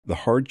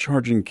The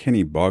hard-charging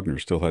Kenny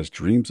Bogner still has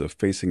dreams of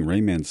facing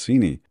Ray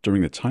Mancini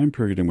during the time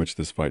period in which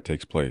this fight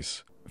takes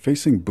place.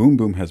 Facing Boom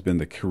Boom has been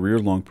the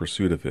career-long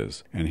pursuit of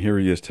his, and here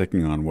he is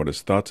taking on what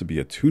is thought to be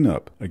a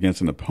tune-up against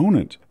an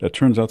opponent that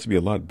turns out to be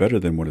a lot better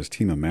than what his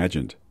team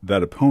imagined.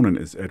 That opponent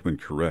is Edwin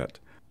Curet.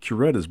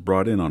 Curet is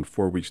brought in on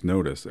 4 weeks'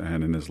 notice,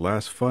 and in his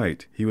last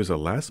fight, he was a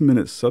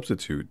last-minute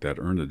substitute that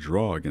earned a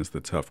draw against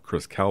the tough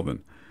Chris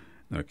Calvin.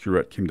 Now,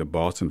 Curet came to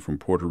Boston from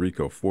Puerto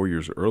Rico 4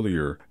 years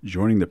earlier,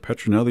 joining the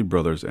Petronelli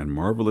brothers and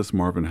marvelous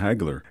Marvin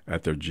Hagler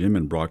at their gym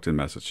in Brockton,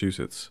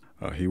 Massachusetts.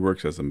 He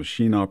works as a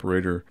machine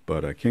operator,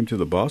 but came to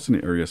the Boston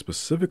area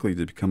specifically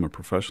to become a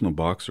professional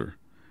boxer.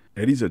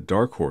 Eddie's a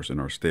dark horse in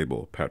our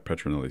stable, Pat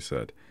Petronelli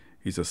said.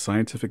 He's a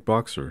scientific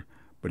boxer,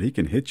 but he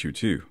can hit you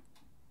too.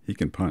 He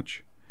can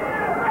punch. For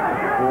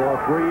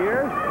 3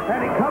 years,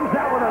 and he comes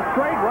out with a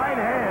straight right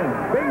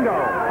hand.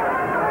 Bingo!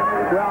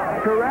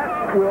 Well,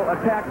 Curet will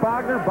attack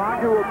Bogner.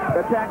 Bogner will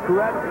attack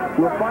Curet.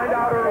 We'll find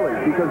out early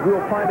because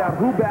we'll find out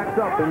who backs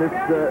up in this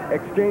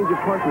exchange of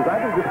punches.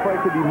 I think this fight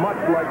could be much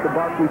like the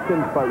Barkley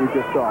Sims fight we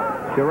just saw.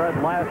 Curet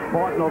last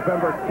fought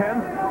November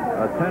 10th,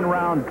 a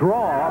 10-round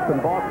draw up in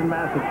Boston,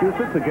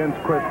 Massachusetts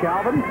against Chris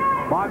Calvin.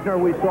 Bogner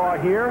we saw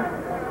here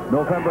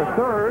November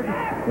 3rd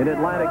in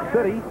Atlantic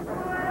City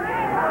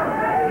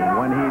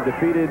when he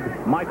defeated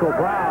Michael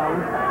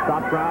Brown,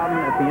 stopped Brown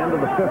at the end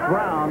of the 5th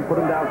round, put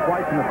him down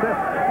twice in the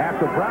 5th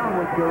after Brown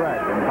was Curet.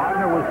 And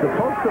Bogner was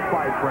supposed to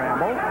fight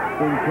Bramble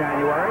in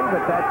January,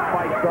 but that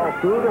fight fell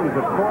through. There was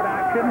a court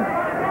action,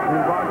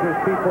 and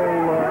Bogner's people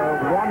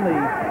won the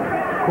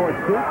court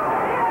suit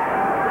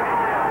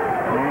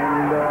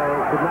and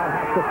did not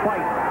have to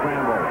fight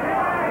Bramble.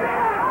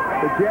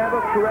 The jab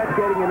of Curet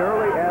getting in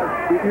early,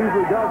 as it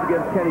usually does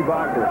against Kenny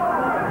Bogner.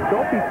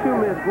 Don't be too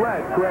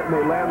misled. Curet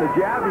may land the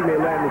jab, he may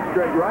land the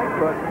straight right,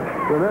 but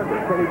remember,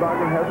 Kenny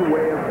Bogner has a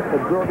way of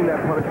absorbing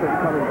that punishment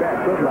and coming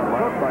back. Good luck.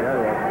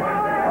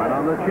 Right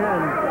on the chin.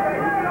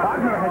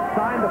 Bogner had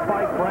signed to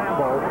fight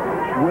Bramble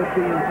with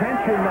the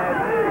intention that,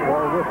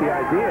 or with the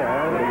idea,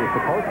 it was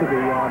supposed to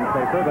be on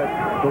paper, that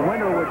the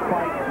winner would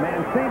fight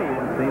Mancini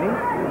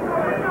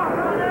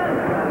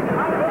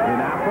in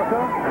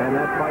Africa, and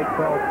that fight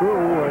fell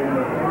through, and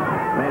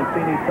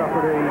Mancini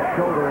suffered a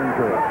shoulder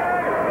injury.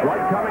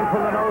 Blood coming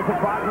from the nose of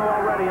Bogner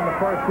already in the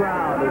first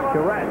round as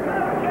Curet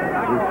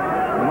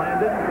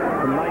landed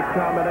some nice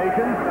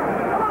combinations.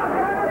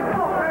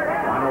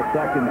 Final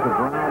seconds of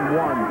round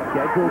 1,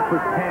 scheduled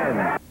for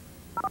 10.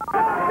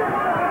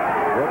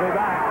 We'll be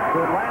back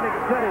to Atlantic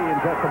City in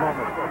just a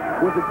moment.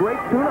 It was a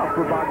great tune-up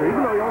for Bogner,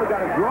 even though he only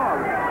got a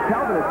draw.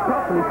 Calvin is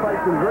tough, and he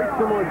fights in very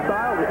similar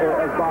style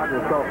as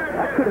Bogner, so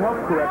that could help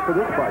Curet for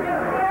this fight.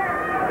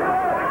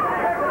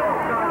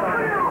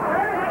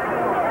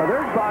 Now,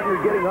 there's Bogner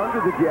getting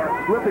under the jab,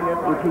 slipping it,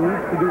 which he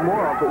needs to do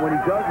more of, but when he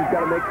does, he's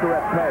got to make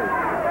Curet pay.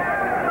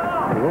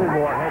 A little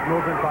more head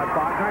movement by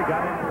Bogner.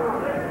 Got it.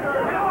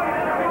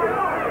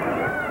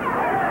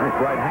 Nice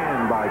right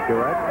hand by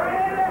Curet.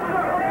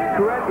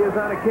 Curet is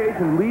on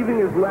occasion leaving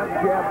his left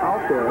jab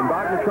out there, and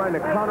Bogner trying to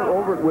counter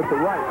over it with the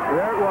right.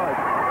 There it was.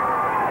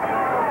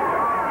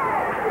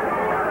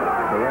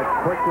 Curet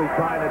quickly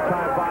trying to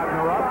tie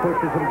Bogner up,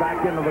 pushes him back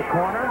into the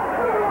corner.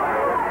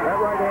 That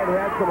right hand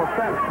had some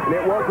effect, and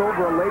it was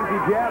over a lazy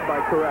jab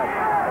by Curet.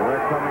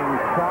 Curet coming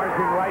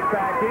charging right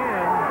back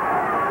in.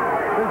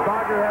 This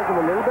Bogner has him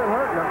a little bit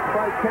hurt, and I'm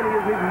surprised Kenny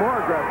isn't even more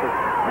aggressive.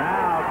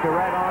 Now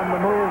Curet on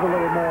the move a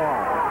little more.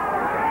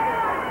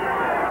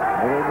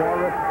 A little more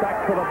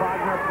respect for the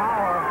Bogner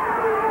power.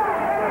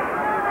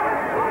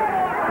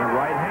 And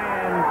right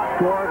hand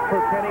scored for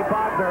Kenny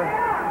Bogner.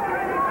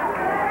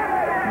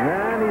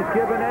 And he's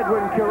given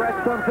Edwin Curet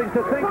something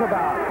to think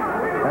about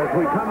as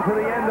we come to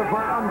the end of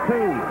round 2.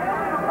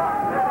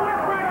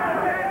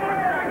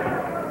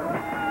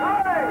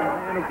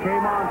 And he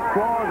came on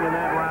strong in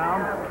that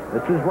round.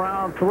 This is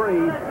round 3.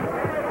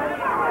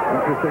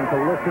 Interesting to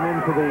listen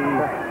into the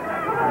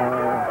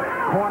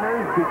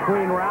corners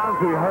between rounds.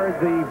 We heard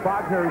the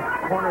Bogner's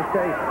corner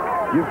say,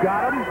 "You've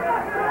got him."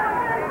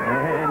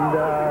 And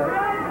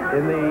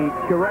in the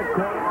Curet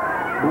corner,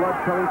 blood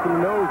coming from the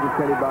nose of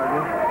Kenny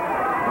Bogner.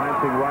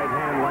 Glancing right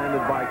hand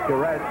landed by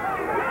Curet.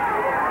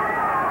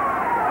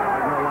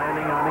 Bogner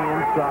landing on the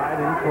inside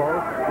in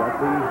close. Got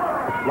the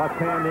left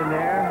hand in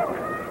there.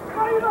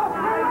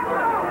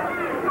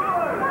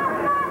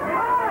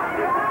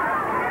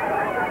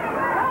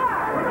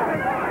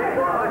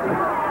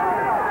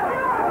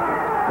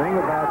 The thing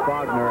about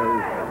Bogner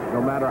is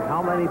no matter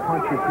how many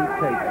punches he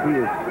takes, he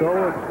is so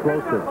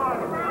explosive.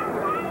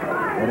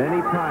 At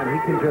any time, he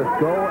can just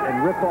go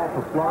and rip off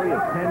a flurry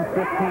of 10,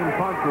 15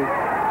 punches.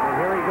 And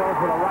here he goes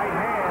with a right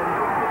hand.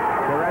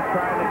 Curet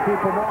trying to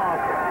keep him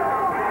off.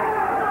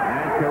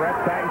 And Curet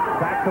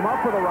backs him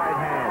up with a right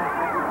hand.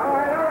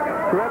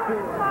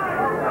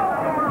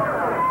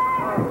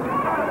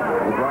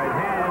 Right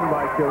hand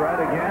by Curet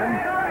again.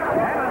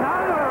 And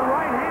another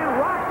right hand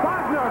rocked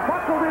Bogner.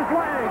 Buckled his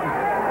leg.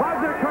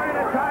 Bogner trying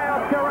to tie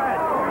up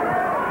Curet.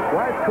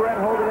 Why is Curet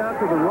holding on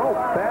to the rope?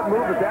 Bad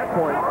move at that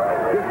point.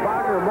 Gives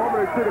Bogner a moment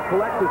or two to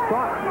collect his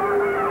thoughts.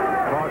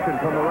 Caution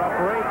from the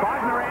referee.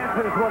 Bogner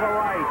answers with a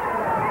right.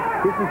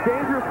 This is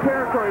dangerous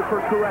territory for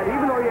Curet.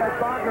 Even though he has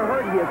Bogner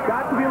hurt, he has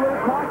got to be a little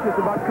cautious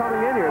about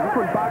coming in here. This is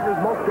when Bogner's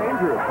most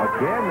dangerous.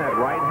 Again, that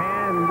right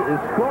hand is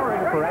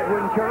scoring for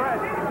Edwin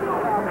Curet.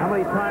 How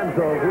many times,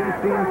 though, have we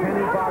seen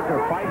Kenny Bogner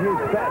fight his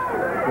best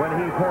when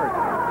he's hurt?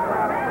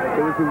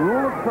 There is a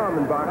rule of thumb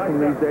in boxing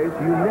these days.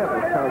 You never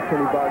count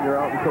Kenny Bogner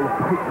out until the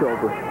fight's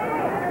over.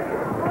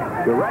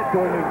 Curet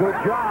doing a good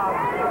job.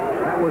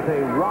 That was a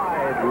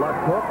wide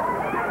left hook.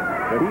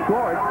 He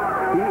scored.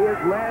 He is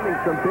landing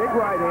some big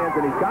right hands,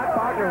 and he's got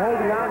Bogner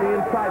holding on the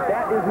inside.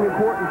 That is an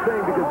important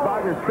thing because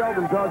Bogner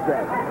seldom does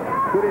that.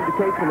 Good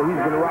indication that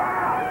he's been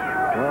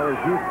rocked. Well,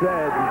 as you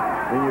said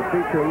in your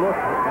feature look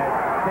at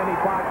Kenny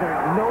Bogner,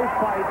 no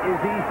fight is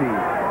easy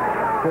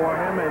for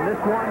him, and this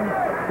one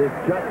is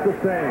just the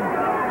same.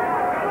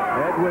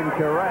 Edwin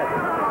Curet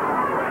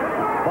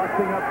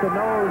busting up the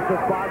nose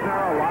of Bogner.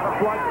 A lot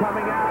of blood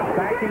coming out,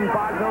 backing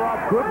Bogner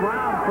up. Good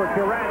round for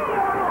Curet.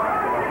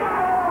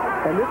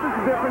 And this is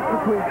the difference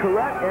between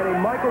Curet and a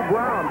Michael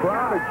Brown.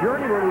 Brown, a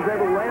journeyman, was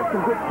able to land some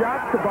good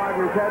shots to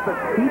Bogner's head, but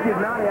he did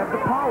not have the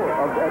power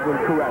of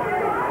Edwin Curet.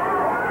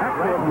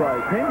 Excellent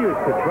right. Continues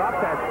to drop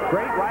that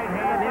straight right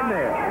hand in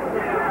there.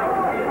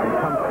 And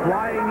comes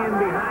flying in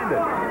behind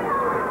it.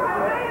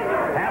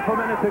 Half a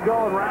minute to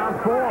go in round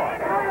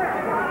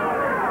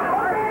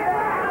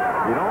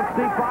 4. You don't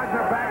see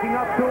Bogner backing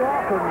up too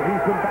often.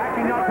 He's been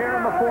backing up here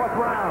in the 4th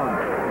round.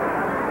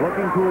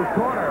 Looking to his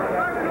corner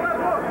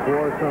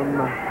for some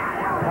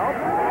help.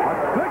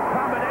 A good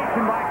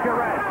combination by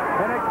Curet.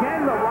 And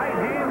again, the right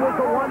hand was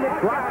the one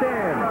that dropped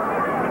in.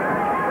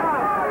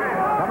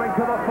 Coming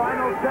to the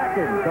final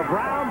seconds of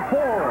round 4.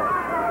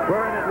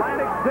 We're in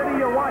Atlantic City.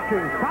 You're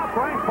watching Top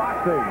Rank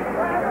Boxing.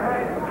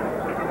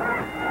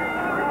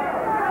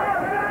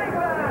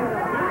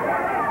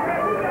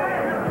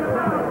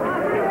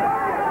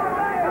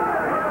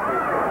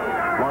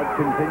 Blood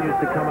continues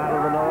to come out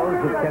of the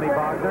nose of Kenny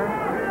Bogner.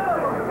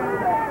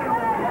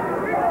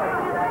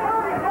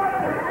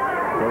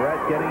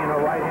 Curet getting in a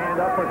right hand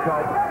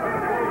uppercut.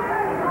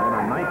 And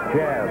a nice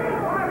jab.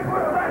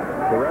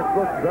 Curet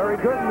looks very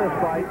good in this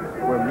fight.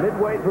 We're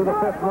midway through the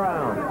 5th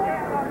round.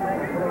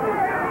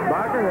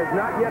 Bogner has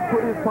not yet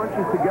put his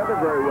punches together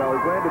very well.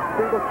 He's landed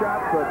single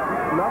shots, but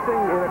nothing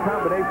in a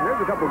combination.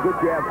 There's a couple of good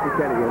jabs for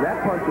Kenny, and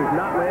that punch has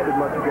not landed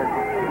much against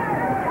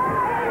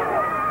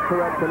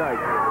Curet tonight.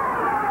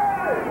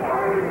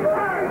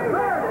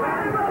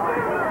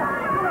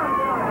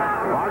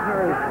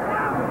 Bogner is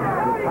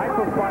the type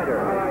of fighter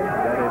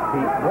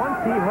that once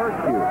he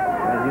hurts you,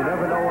 and you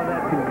never know when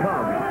that can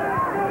come.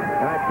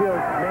 And I feel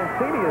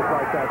Mancini is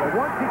like that. But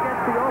once he gets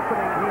the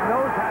opening, he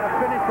knows how to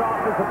finish off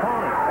his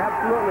opponent.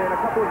 Absolutely, and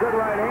a couple of good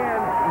right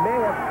hands may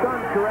have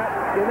stunned Curet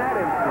in that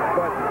instance,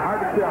 but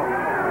hard to tell.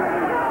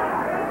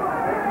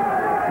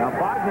 Now,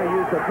 Bogner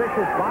used a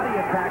vicious body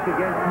attack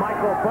against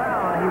Michael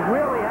Brown. He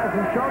really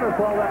hasn't shown us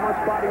all that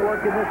much body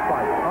work in this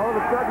fight. All of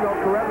a sudden,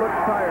 though, Curet looks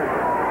tired.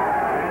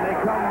 And they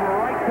come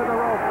right to the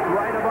ropes,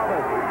 right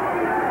above us.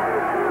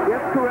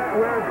 If Curet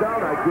wears down,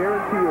 I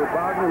guarantee you,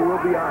 Bogner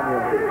will be on him.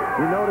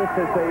 You notice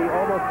as they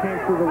almost came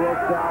through the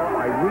ropes, Al,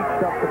 I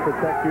reached up to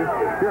protect you.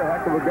 You're a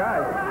heck of a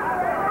guy.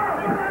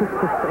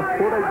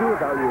 What'd I do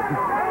without you?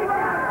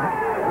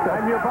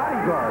 I'm your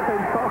bodyguard. I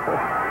know.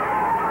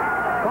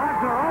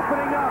 Bogner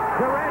opening up.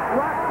 Curet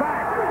rocked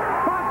back.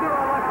 Bogner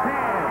a left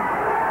hand.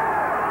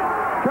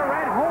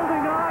 Curet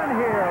holding on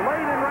here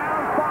late in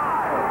round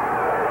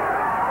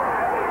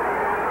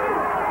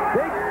 5.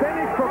 Big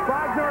finish for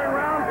Bogner in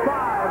round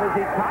 5 as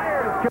he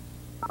tires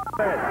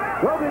Curet.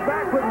 We'll be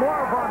back with more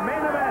of our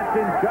main event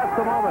in just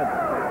a moment.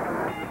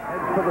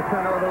 Heads to the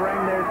center of the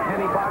ring. There's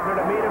Kenny Bogner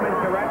to meet him, and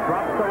Curet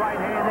drops the right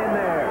hand in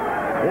there.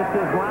 This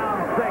is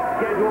round 6,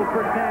 scheduled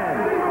for 10.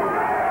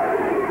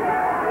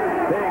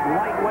 Big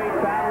lightweight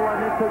battle,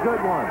 and it's a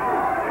good one.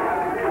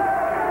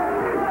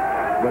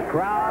 The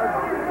crowd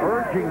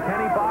urging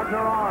Kenny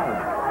Bogner on.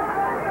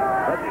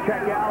 Let's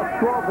check out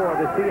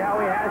scoreboard to see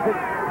how he has it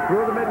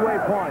through the midway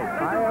point.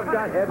 I have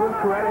got Edwin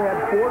Curet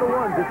ahead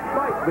 4-1,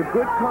 despite the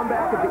good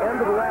comeback at the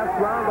end of the last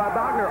round by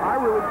Bogner. I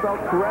really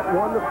felt Curet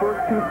won the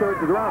first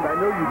 2/3 of the round. I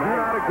know you do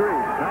not agree.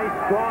 Nice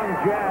strong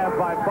jab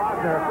by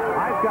Bogner.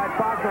 I've got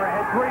Bogner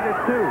ahead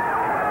 3-2.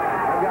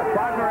 I've got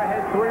Bogner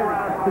ahead 3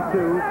 rounds to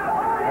 2.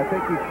 I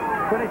think he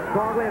finished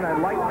strongly, and I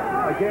like,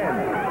 again,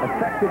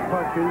 effective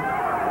punches.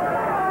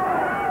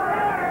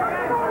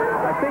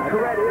 I think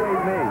Curet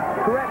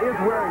is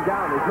wearing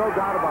down. There's no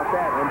doubt about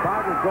that. And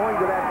Bogner's going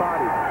to that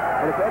body.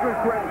 And if Edwin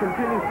Curet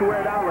continues to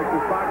wear down like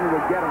this, Bogner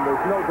will get him.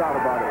 There's no doubt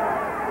about it.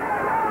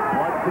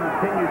 Blood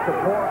continues to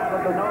pour out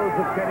of the nose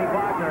of Kenny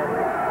Bogner,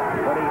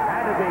 but he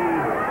had to be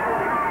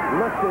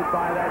lifted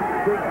by that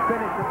big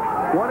finish.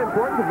 One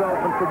important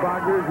development for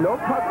Bogner is no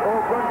cut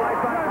or run right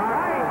by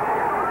Bogner.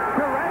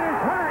 Curet is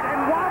hurt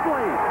and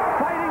wobbly,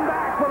 fighting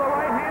back for the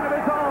right hand of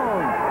his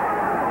own.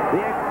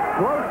 The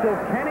explosive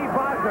Kenny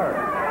Bogner.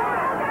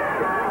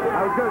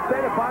 I was going to say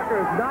that Bogner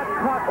is not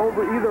cut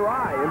over either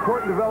eye.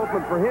 Important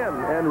development for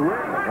him. And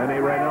Rennie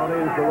Reynolds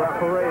is the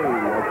referee.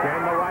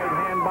 Again, the right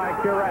hand by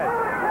Curet.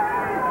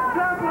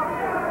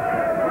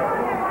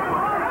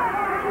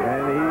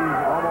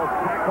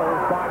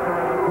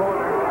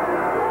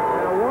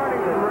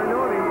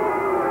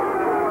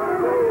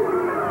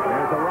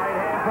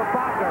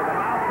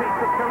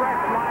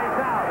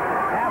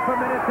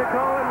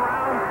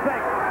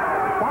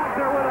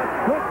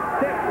 Good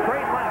stick,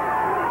 straight left.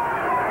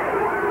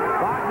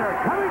 Bogner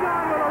coming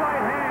on with a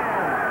right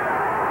hand.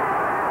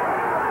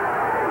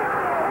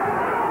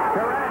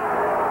 Curet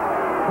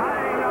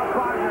tying up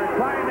Bogner,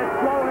 trying to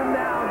slow him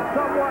down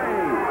some way.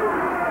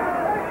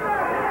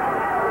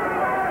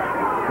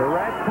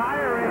 Curet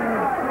tiring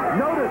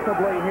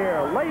noticeably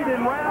here, late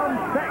in round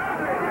 6.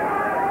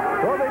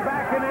 We'll be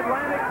back in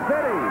Atlantic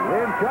City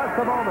in just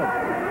a moment.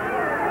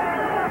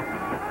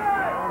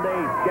 Round 8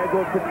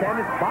 scheduled to 10.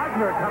 It's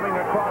Bogner coming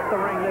across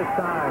the ring this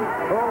time.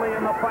 Early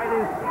in the fight,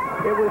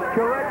 it was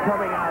Curet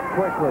coming out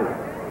quickly.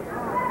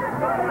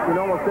 In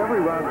almost every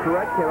round,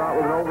 Curet came out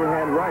with an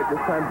overhand right. This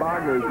time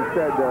Bogner, as you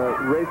said,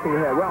 racing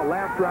ahead. Well,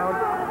 last round,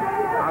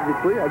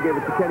 obviously, I gave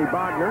it to Kenny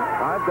Bogner.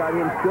 I've got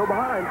him still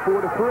behind,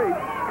 4-3.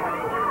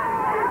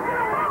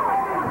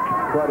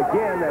 But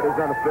again, that is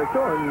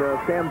unofficial, and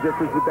Sam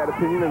differs with that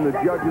opinion, and the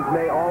judges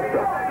may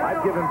also. I've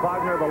given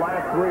Bogner the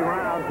last 3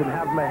 rounds and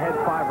have him ahead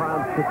 5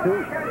 rounds to 2.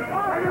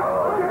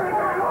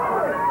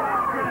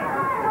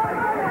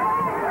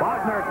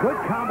 Bogner, good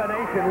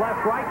combination,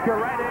 left, right,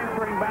 Curet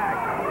answering back.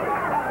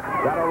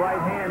 Got a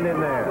right hand in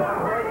there.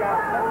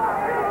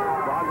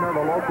 Bogner,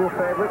 the local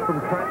favorite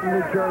from Trenton,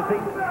 New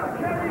Jersey.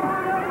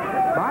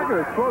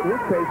 Bogner has slowed his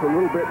pace a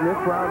little bit in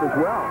this round as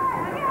well.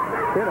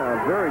 Been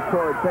a very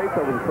torrid pace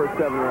over the first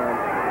 7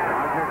 rounds.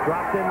 Bogner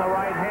dropped in the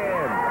right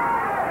hand.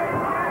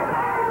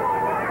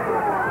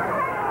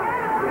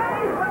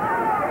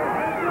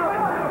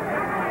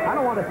 I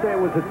don't want to say it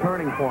was a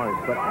turning point,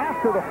 but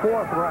after the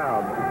 4th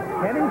round,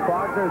 Kenny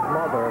Bogner's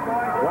mother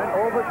went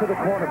over to the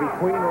corner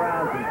between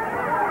rounds and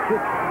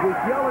just was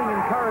yelling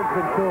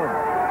encouragement to him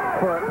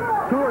for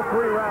 2 or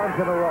 3 rounds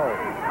in a row.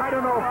 I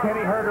don't know if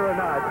Kenny heard her or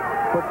not,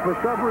 but for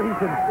some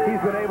reason, he's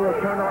been able to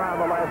turn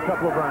around the last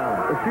couple of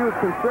rounds. And she was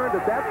concerned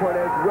at that point,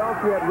 as well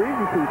she had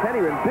reason to.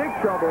 Kenny was in big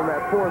trouble in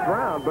that 4th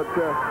round, but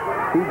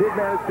he did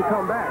manage to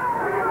come back.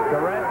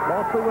 Curet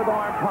mostly with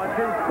arm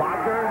punches.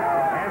 Bogner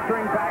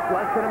answering back,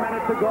 less than a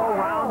minute to go,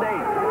 round 8.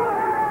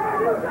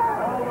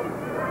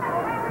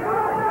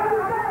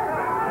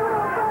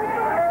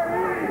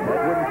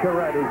 Edwin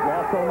Curet, who's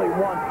lost only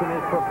once in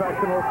his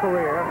professional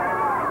career,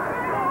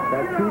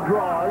 had 2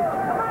 draws.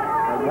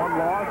 And 1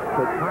 loss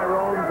to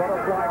Tyrone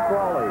Butterfly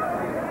Crawley.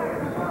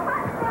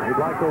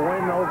 He'd like a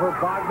win over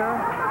Bogner.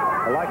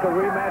 I'd like a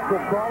rematch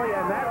with Crawley,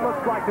 and that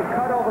looks like a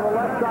cut over the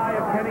left eye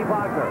of Kenny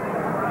Bogner.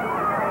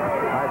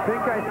 I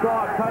think I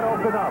saw a cut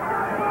open up.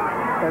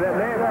 And that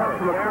may have come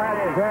from a crack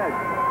of his head.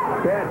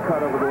 Bad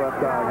cut over the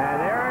left eye.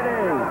 And there it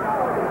is.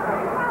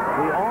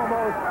 The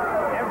almost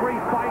every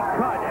fight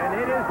cut, and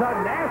it is a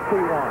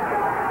nasty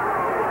one.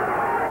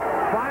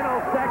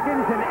 Final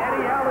seconds, and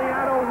Eddie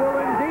Aliano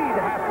will indeed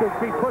have to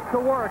be put to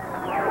work.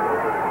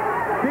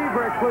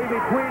 Feverishly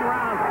between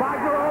rounds.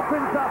 Bogner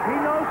opens up. He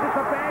knows it's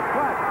a bad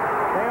cut.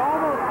 They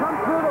almost come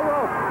through the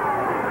rope.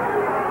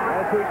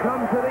 As we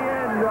come to the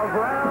end of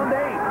round 8.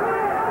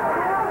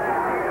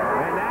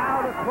 And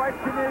now the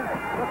question is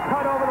the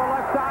cut over the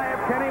left eye of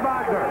Kenny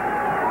Bogner.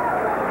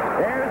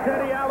 There's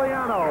Eddie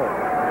Aliano.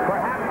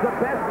 Perhaps the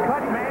best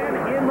cut man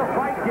in the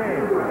fight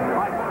game.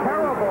 A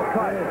terrible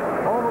cut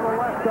over the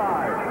left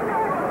eye.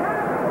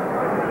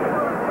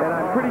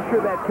 Pretty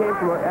sure that came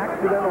from an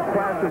accidental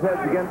clash of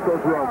heads against those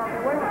ropes.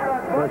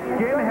 The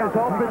skin has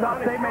opened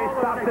up. They may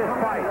stop this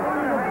fight.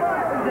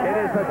 It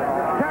is a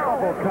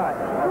terrible cut.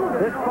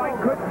 This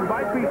fight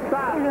might be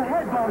stopped. He's a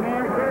head ball,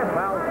 man.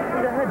 Well,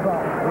 he's a head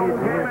ball. He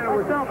came in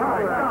with stop.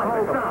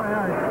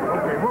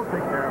 Okay, we'll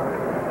take care of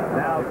it.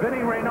 Now,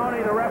 Vinny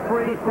Rainoni, the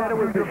referee, said it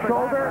was a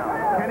shoulder.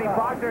 Kenny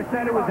Bogner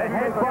said it was a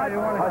headbutt.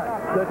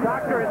 The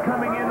doctor is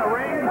coming in the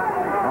ring.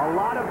 A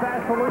lot of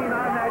Vaseline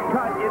on that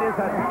cut. It is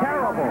a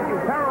terrible,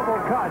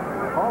 terrible cut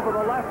over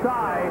the left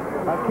eye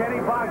of Kenny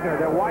Bogner.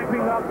 They're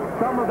wiping up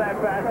some of that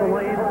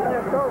Vaseline.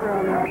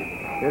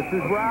 This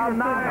is round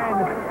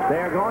 9. They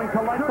are going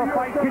to let the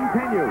fight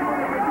continue.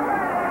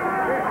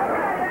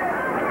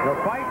 The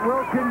fight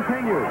will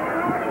continue.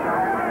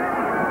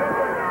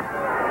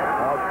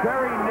 A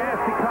very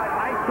nasty cut.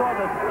 I saw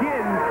the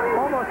skin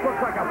almost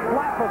looked like a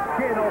flap of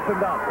skin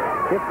opened up.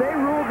 If they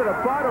ruled that a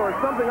butt or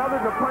something other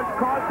than a punch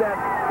caused that,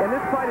 and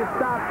this fight is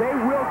stopped, they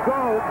will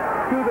go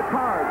to the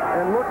cards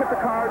and look at the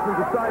cards and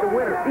decide a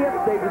winner if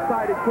they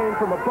decide it came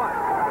from a butt.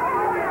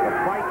 The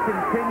fight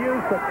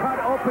continues. The cut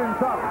opens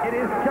up. It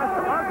is just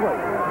ugly.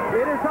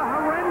 It is a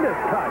horrendous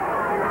cut.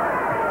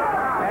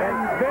 And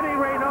Vinny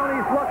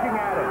Rainoni's looking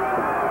at it.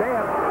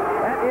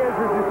 That is,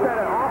 as you said,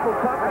 an awful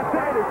cut. The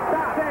fight is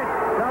stopped.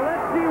 Now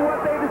let's see what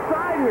they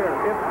decide here.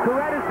 If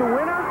Curet is the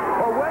winner,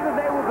 or whether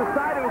they will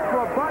decide it was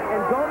for a butt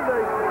and go to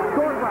the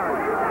scorecard.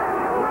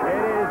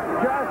 It is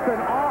just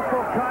an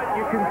awful cut.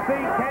 You can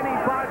see Kenny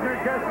Bogner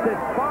just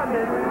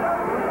despondent,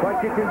 but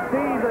you can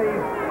see the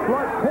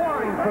blood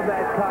pouring from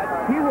that cut.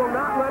 He will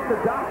not let the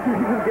doctor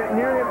even get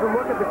near him to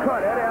look at the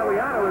cut. Ed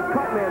Aliano, his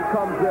cut man,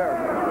 comes there.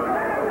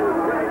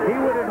 He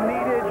would have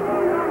needed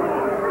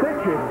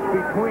stitches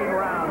between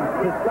rounds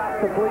to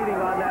stop the bleeding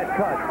on that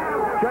cut.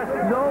 Just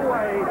no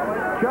way.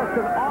 Just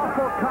an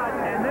awful cut,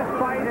 and this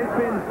fight has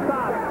been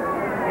stopped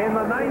in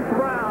the 9th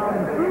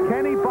round.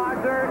 Kenny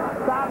Bogner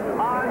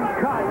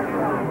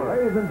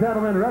and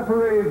gentlemen,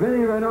 referee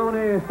Vinny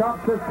Ranoni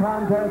stops this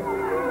contest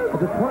at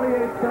the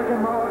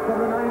 28-second mark of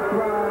the 9th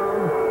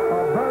round.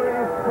 A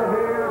very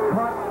severe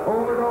cut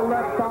over the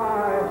left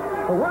eye.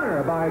 The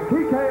winner by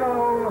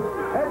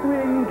TKO,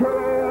 Edwin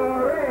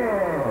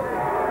Curet.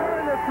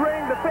 In this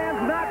ring, the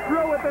fans not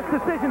through with this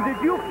decision. Did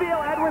you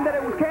feel, Edwin, that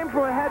it came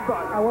from a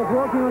headbutt? I was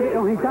working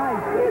on his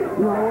eyes.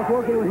 I was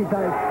working on his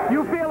eyes.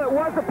 You feel it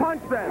was a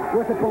punch then?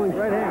 What's the point?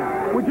 Right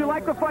hand. Would you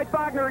like to fight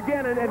Bogner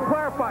again and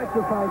clarify?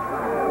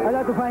 I'd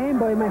like to fight him,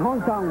 but in my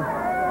hometown.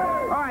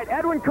 All right,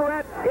 Edwin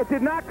Curet, it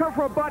did not come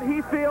from a butt.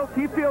 He feels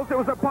it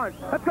was a punch.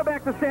 Let's go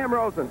back to Sam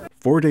Rosen.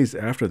 4 days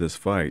after this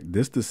fight,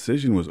 this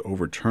decision was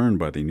overturned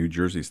by the New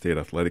Jersey State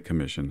Athletic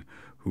Commission,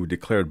 who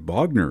declared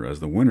Bogner as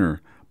the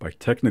winner by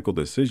technical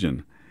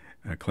decision,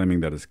 claiming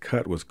that his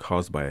cut was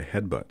caused by a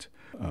headbutt.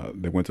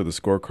 They went to the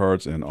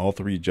scorecards, and all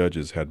three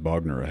judges had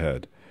Bogner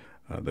ahead.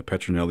 The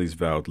Petronellis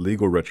vowed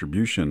legal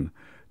retribution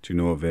to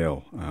no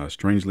avail.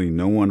 Strangely,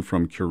 no one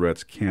from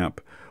Curet's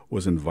camp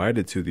was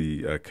invited to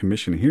the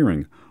commission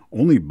hearing.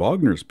 Only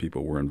Bogner's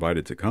people were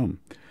invited to come.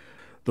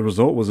 The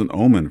result was an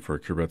omen for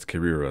Curet's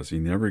career, as he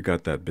never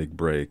got that big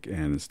break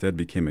and instead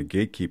became a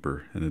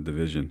gatekeeper in the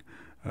division.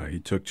 He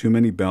took too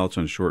many bouts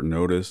on short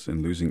notice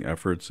in losing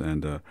efforts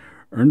and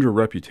earned a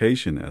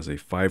reputation as a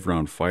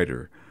 5-round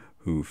fighter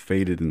who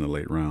faded in the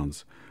late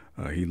rounds.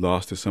 He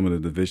lost to some of the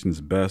division's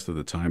best of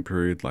the time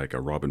period, like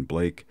Robin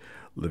Blake,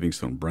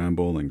 Livingstone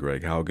Bramble, and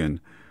Greg Haugen.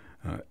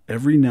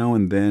 Every now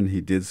and then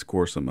he did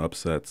score some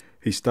upsets.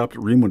 He stopped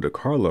Remo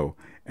DiCarlo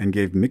and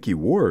gave Mickey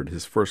Ward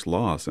his first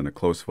loss in a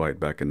close fight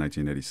back in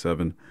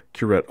 1987.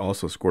 Curet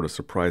also scored a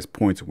surprise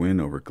points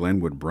win over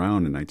Glenwood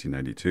Brown in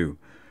 1992.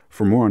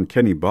 For more on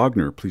Kenny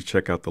Bogner, please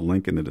check out the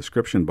link in the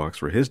description box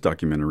for his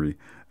documentary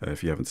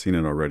if you haven't seen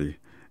it already.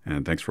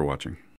 And thanks for watching.